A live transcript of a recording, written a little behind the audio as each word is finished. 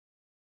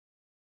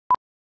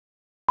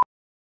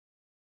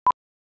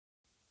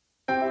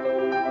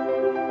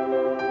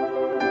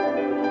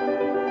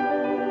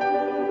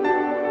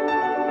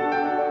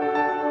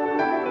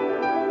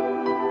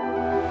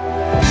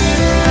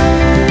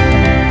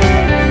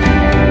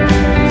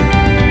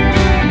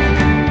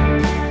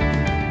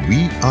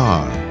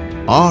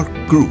ARK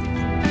Group.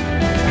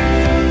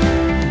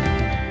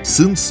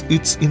 Since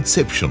its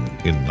inception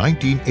in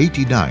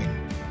 1989,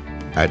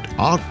 at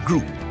ARK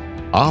Group,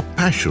 our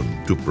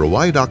passion to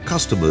provide our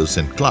customers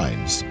and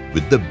clients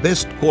with the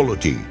best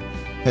quality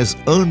has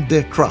earned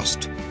their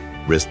trust,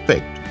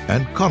 respect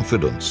and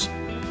confidence.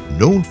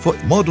 Known for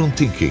modern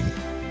thinking,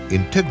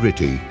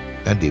 integrity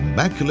and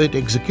immaculate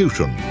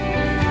execution,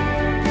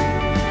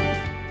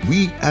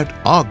 we at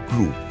ARK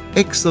Group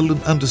excel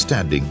in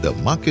understanding the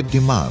market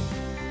demand,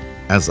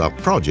 as our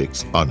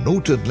projects are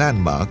noted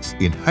landmarks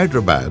in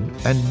Hyderabad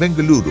and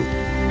Bengaluru.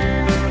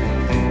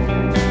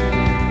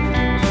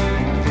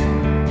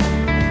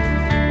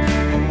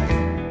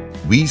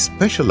 We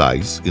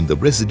specialize in the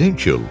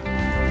residential,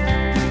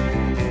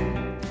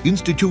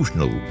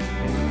 institutional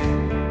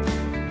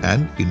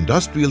and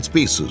industrial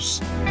spaces.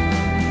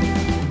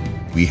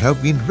 We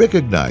have been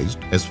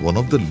recognized as one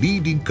of the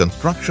leading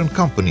construction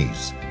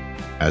companies,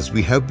 as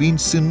we have been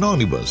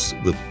synonymous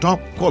with top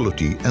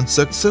quality and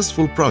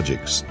successful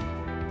projects,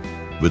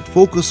 with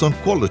focus on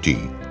quality,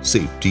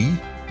 safety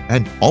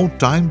and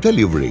on-time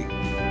delivery.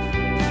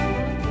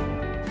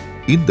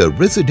 In the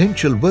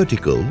residential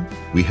vertical,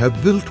 we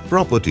have built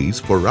properties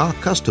for our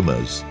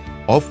customers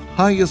of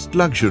highest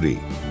luxury.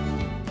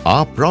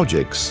 Our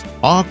projects,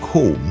 ARK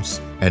Homes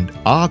and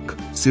ARK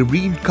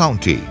Serene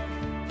County,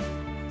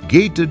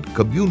 gated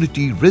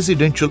community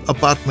residential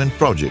apartment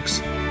projects,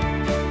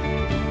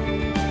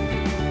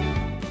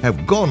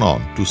 have gone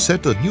on to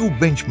set a new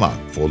benchmark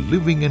for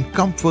living in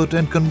comfort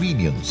and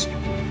convenience,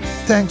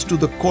 thanks to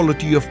the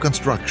quality of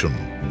construction,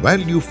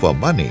 value for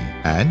money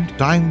and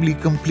timely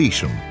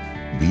completion.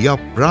 We are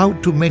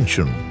proud to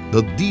mention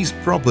that these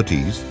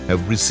properties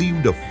have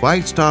received a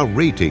 5-star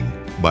rating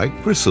by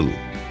CRISIL.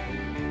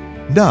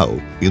 Now,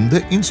 in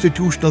the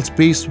institutional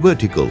space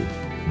vertical,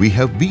 we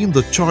have been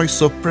the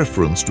choice of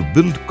preference to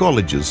build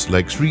colleges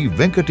like Sri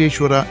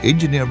Venkateshwara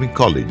Engineering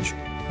College,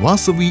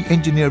 Vasavi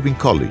Engineering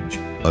College,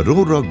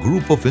 Aurora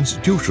Group of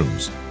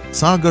Institutions,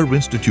 Sagar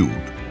Institute,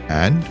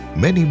 and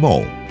many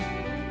more.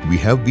 We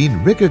have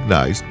been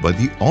recognized by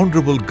the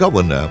Honorable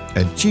Governor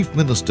and Chief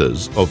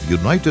Ministers of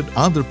United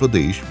Andhra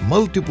Pradesh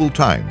multiple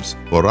times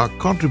for our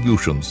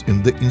contributions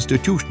in the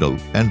institutional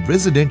and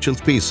residential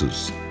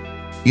spaces.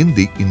 In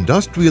the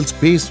industrial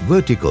space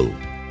vertical,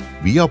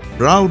 we are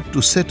proud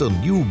to set a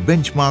new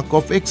benchmark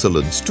of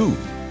excellence too.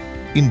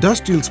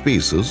 Industrial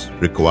spaces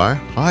require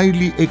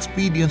highly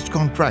experienced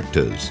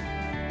contractors,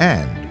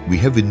 and we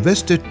have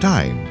invested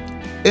time,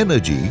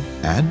 energy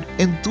and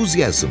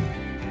enthusiasm.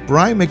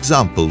 Prime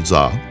examples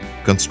are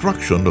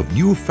construction of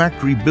new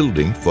factory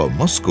building for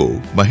Moscow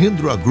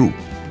Mahindra Group,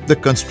 the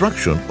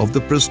construction of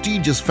the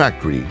prestigious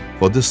factory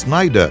for the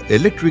Schneider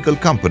Electrical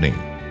Company,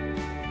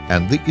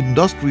 and the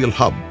industrial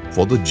hub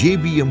for the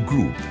JBM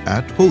Group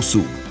at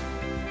Hosur.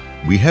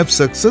 We have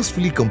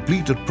successfully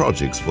completed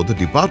projects for the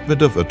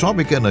Department of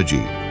Atomic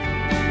Energy.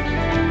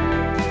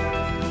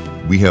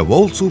 We have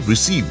also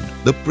received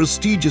the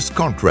prestigious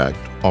contract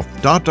of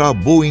Tata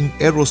Boeing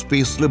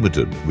Aerospace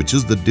Limited, which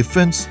is the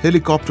Defence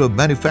Helicopter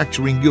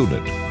Manufacturing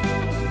Unit.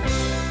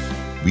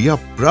 We are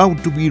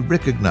proud to be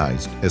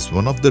recognized as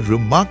one of the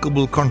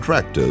remarkable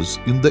contractors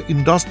in the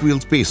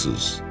industrial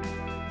spaces.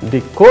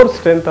 The core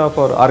strength of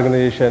our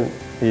organization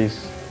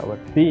is our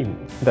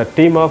team. The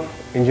team of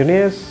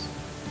engineers,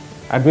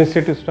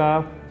 administrative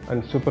staff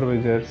and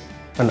supervisors,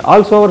 and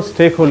also our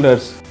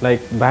stakeholders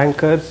like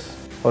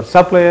bankers or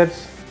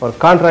suppliers or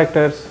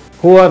contractors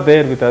who are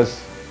there with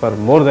us for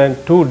more than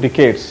 2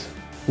 decades.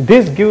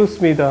 This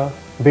gives me the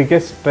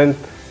biggest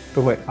strength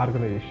to my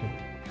organization.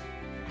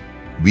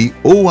 We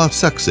owe our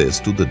success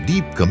to the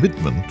deep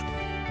commitment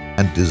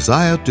and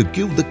desire to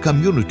give the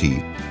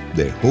community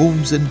their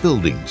homes and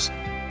buildings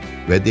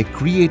where they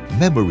create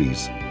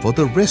memories for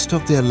the rest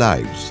of their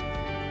lives.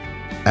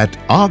 At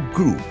ARK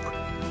Group,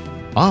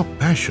 our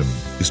passion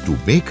is to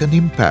make an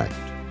impact,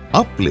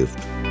 uplift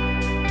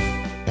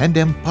and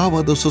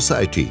empower the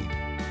society.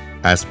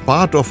 As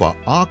part of our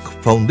ARK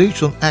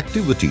Foundation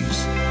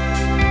activities,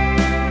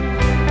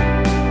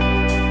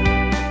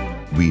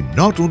 we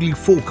not only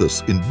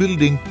focus in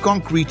building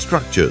concrete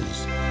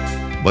structures,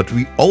 but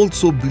we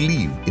also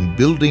believe in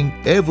building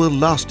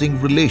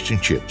everlasting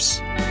relationships.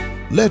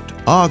 Let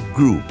ARK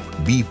Group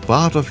be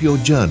part of your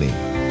journey.